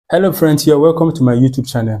Hello friends, here welcome to my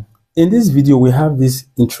YouTube channel. In this video we have this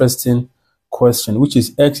interesting question, which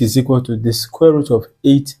is x is equal to the square root of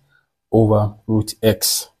 8 over root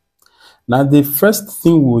x. Now the first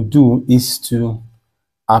thing we'll do is to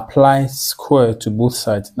apply square to both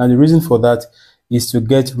sides. Now the reason for that is to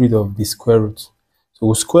get rid of the square root. So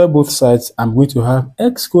we'll square both sides. I'm going to have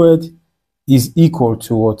x squared is equal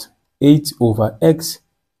to what? 8 over x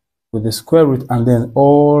with the square root and then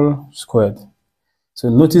all squared. So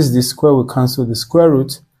notice the square will cancel the square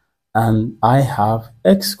root, and I have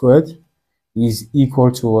x squared is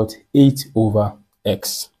equal to what? 8 over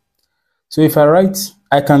x. So if I write,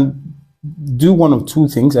 I can do one of two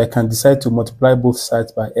things. I can decide to multiply both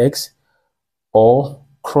sides by x or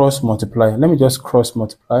cross multiply. Let me just cross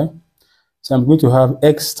multiply. So I'm going to have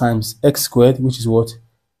x times x squared, which is what?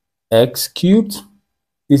 X cubed.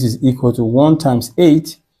 This is equal to 1 times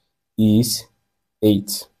 8 is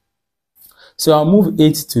 8. So I'll move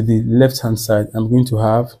 8 to the left-hand side. I'm going to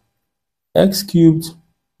have x cubed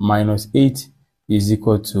minus 8 is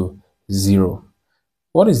equal to 0.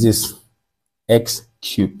 What is this? X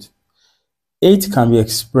cubed. 8 can be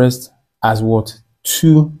expressed as what?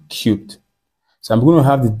 2 cubed. So I'm going to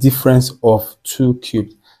have the difference of 2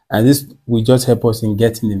 cubed. And this will just help us in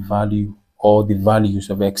getting the value or the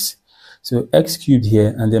values of x. So x cubed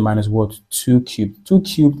here and then minus what? 2 cubed. 2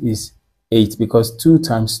 cubed is 8 because 2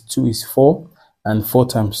 times 2 is 4 and 4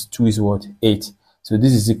 times 2 is what? 8. So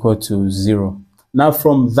this is equal to 0. Now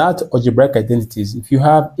from that algebraic identities, if you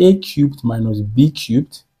have a cubed minus b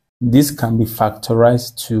cubed, this can be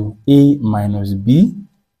factorized to a minus b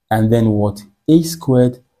and then what? A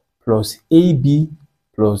squared plus ab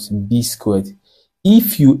plus b squared.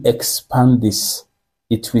 If you expand this,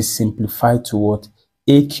 it will simplify to what?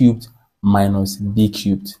 A cubed minus b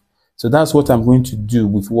cubed. So that's what I'm going to do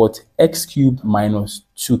with what? X cubed minus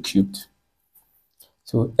 2 cubed.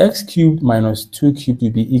 So x cubed minus 2 cubed will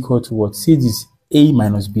be equal to what? See this, a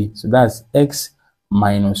minus b. So that's x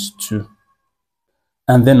minus 2.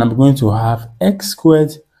 And then I'm going to have x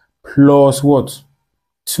squared plus what?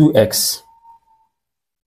 2x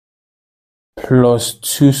plus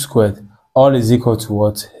 2 squared. All is equal to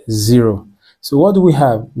what? 0. So what do we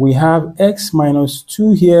have? We have x minus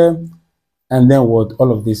 2 here. And then what?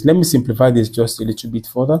 All of this. Let me simplify this just a little bit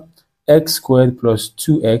further. X squared plus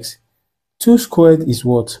 2x. 2 squared is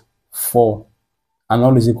what? 4. And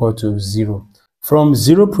all is equal to 0. From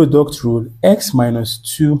 0 product rule, x minus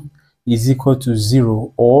 2 is equal to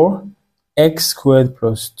 0, or x squared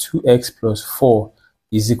plus 2x plus 4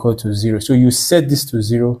 is equal to 0. So you set this to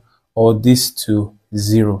 0 or this to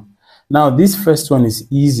 0. Now this first one is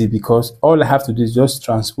easy because all I have to do is just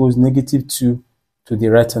transpose negative 2 to the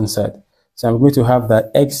right hand side. So I'm going to have that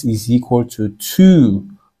x is equal to 2.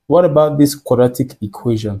 What about this quadratic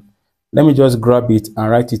equation? Let me just grab it and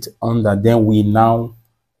write it under. Then we now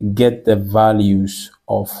get the values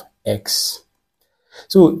of x.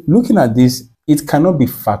 So looking at this, it cannot be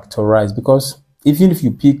factorized because even if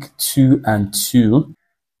you pick 2 and 2,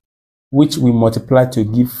 which we multiply to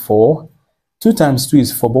give 4, 2 times 2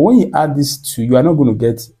 is 4. But when you add this 2, you are not going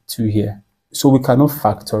to get 2 here. So we cannot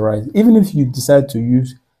factorize. Even if you decide to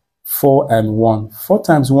use 4 and 1, 4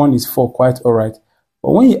 times 1 is 4, quite all right.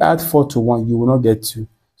 But when you add 4 to 1, you will not get 2.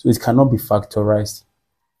 So it cannot be factorized.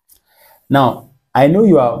 Now, I know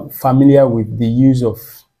you are familiar with the use of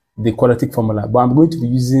the quadratic formula, but I'm going to be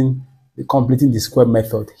using the completing the square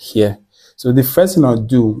method here. So the first thing I'll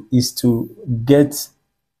do is to get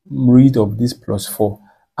rid of this plus 4.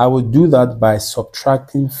 I will do that by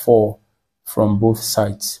subtracting 4 from both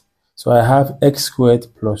sides. So I have x squared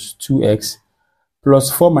plus 2x plus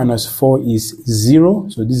 4 minus 4 is 0.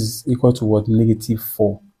 So this is equal to what? Negative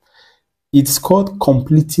 4. It's called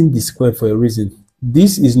completing the square for a reason.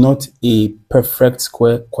 This is not a perfect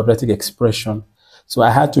square quadratic expression. So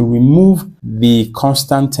I had to remove the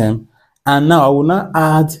constant term. And now I will now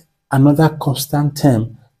add another constant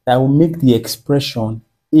term that will make the expression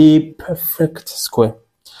a perfect square.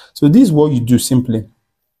 So this is what you do simply.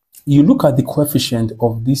 You look at the coefficient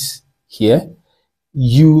of this here.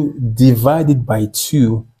 You divide it by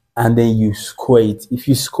 2 and then you square it. If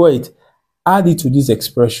you square it, add it to this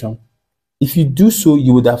expression. If you do so,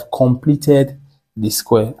 you would have completed the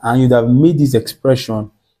square and you'd have made this expression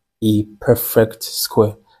a perfect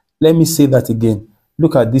square. Let me say that again.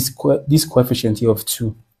 Look at this coefficient here of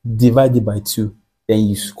 2. Divide it by 2. Then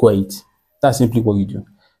you square it. That's simply what you do.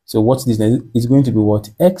 So what's this? It's going to be what?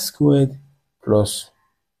 X squared plus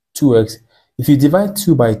 2x. If you divide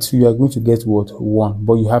 2 by 2, you are going to get what? 1.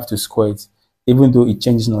 But you have to square it, even though it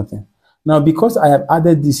changes nothing. Now, because I have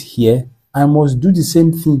added this here, I must do the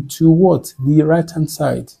same thing to what? The right-hand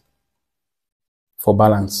side. for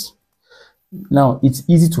balance. Now, it's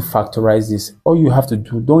easy to factorize this. All you have to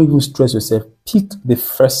do, don't even stress yourself. Pick the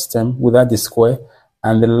first term without the square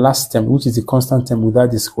and the last term, which is the constant term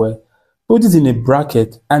without the square. Put it in a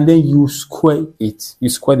bracket and then you square it. You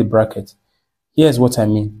square the bracket. Here's what I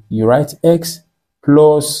mean. You write x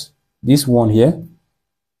plus this one here,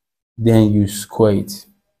 then you square it.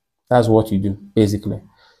 That's what you do, basically.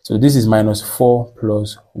 So this is minus 4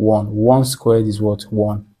 plus 1. 1 squared is what?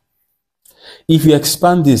 1. If you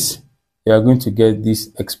expand this, you are going to get this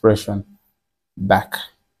expression back.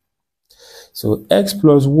 So x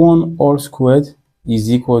plus 1 all squared is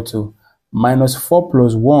equal to minus 4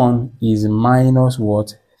 plus 1 is minus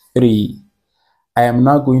what? 3. I am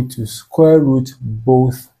now going to square root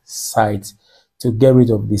both sides to get rid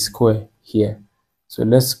of the square here. So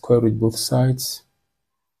let's square root both sides.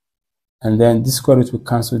 And then this square root will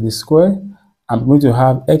cancel this square. I'm going to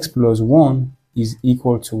have x plus 1 is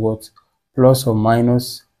equal to what? Plus or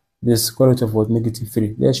minus the square root of what? Negative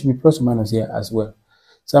 3. There should be plus or minus here as well.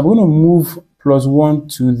 So I'm going to move plus 1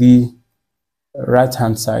 to the right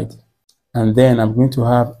hand side. And then I'm going to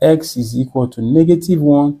have x is equal to negative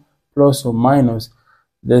 1 plus or minus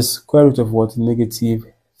the square root of what? Negative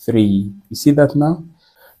 3. You see that now?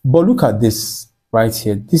 But look at this right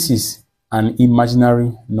here. This is an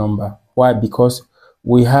imaginary number. Why? Because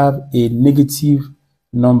we have a negative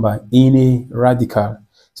number in a radical.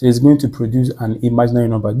 So it's going to produce an imaginary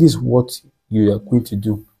number. This is what you are going to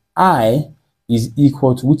do. I is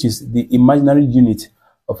equal to, which is the imaginary unit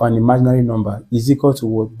of an imaginary number, is equal to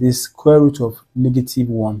what? The square root of negative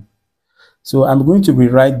 1. So I'm going to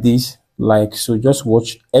rewrite this like so. Just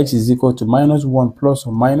watch. X is equal to minus 1 plus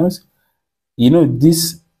or minus. You know,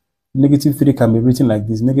 this negative 3 can be written like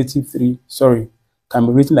this. Negative 3, sorry, can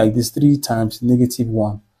be written like this 3 times negative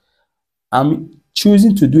 1. I'm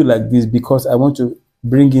choosing to do like this because I want to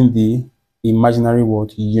bring in the imaginary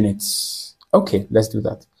word units. Okay, let's do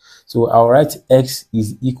that. So I'll write x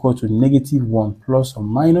is equal to negative 1 plus or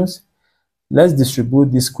minus. Let's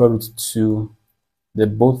distribute this square root to the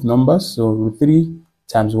both numbers. So root 3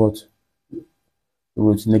 times what?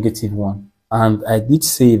 Root negative 1. And I did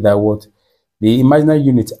say that what? The imaginary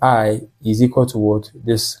unit I is equal to what?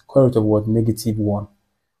 The square root of what? Negative 1.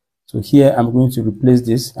 So here I'm going to replace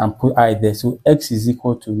this and put I there. So x is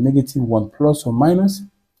equal to negative 1 plus or minus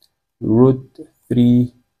root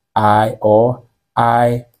 3i or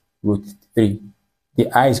I root 3. The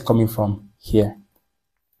I is coming from here.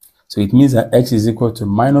 So it means that x is equal to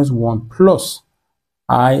minus 1 plus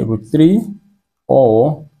I root 3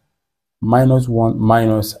 or minus 1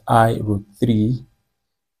 minus I root 3.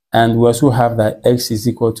 And we also have that x is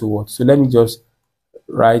equal to what? So let me just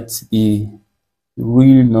write the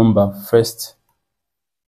real number first.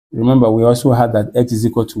 Remember, we also had that x is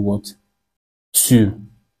equal to what? 2.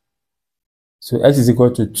 So x is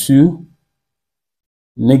equal to 2,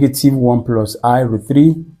 negative 1 plus I root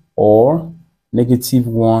 3 or negative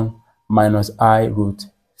 1 minus I root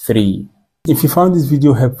 3. If you found this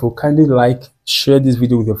video helpful, kindly like, share this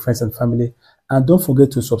video with your friends and family, and don't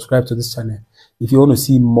forget to subscribe to this channel if you want to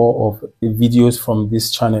see more of the videos from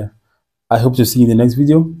this channel. I hope to see you in the next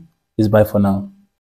video. Bye for now.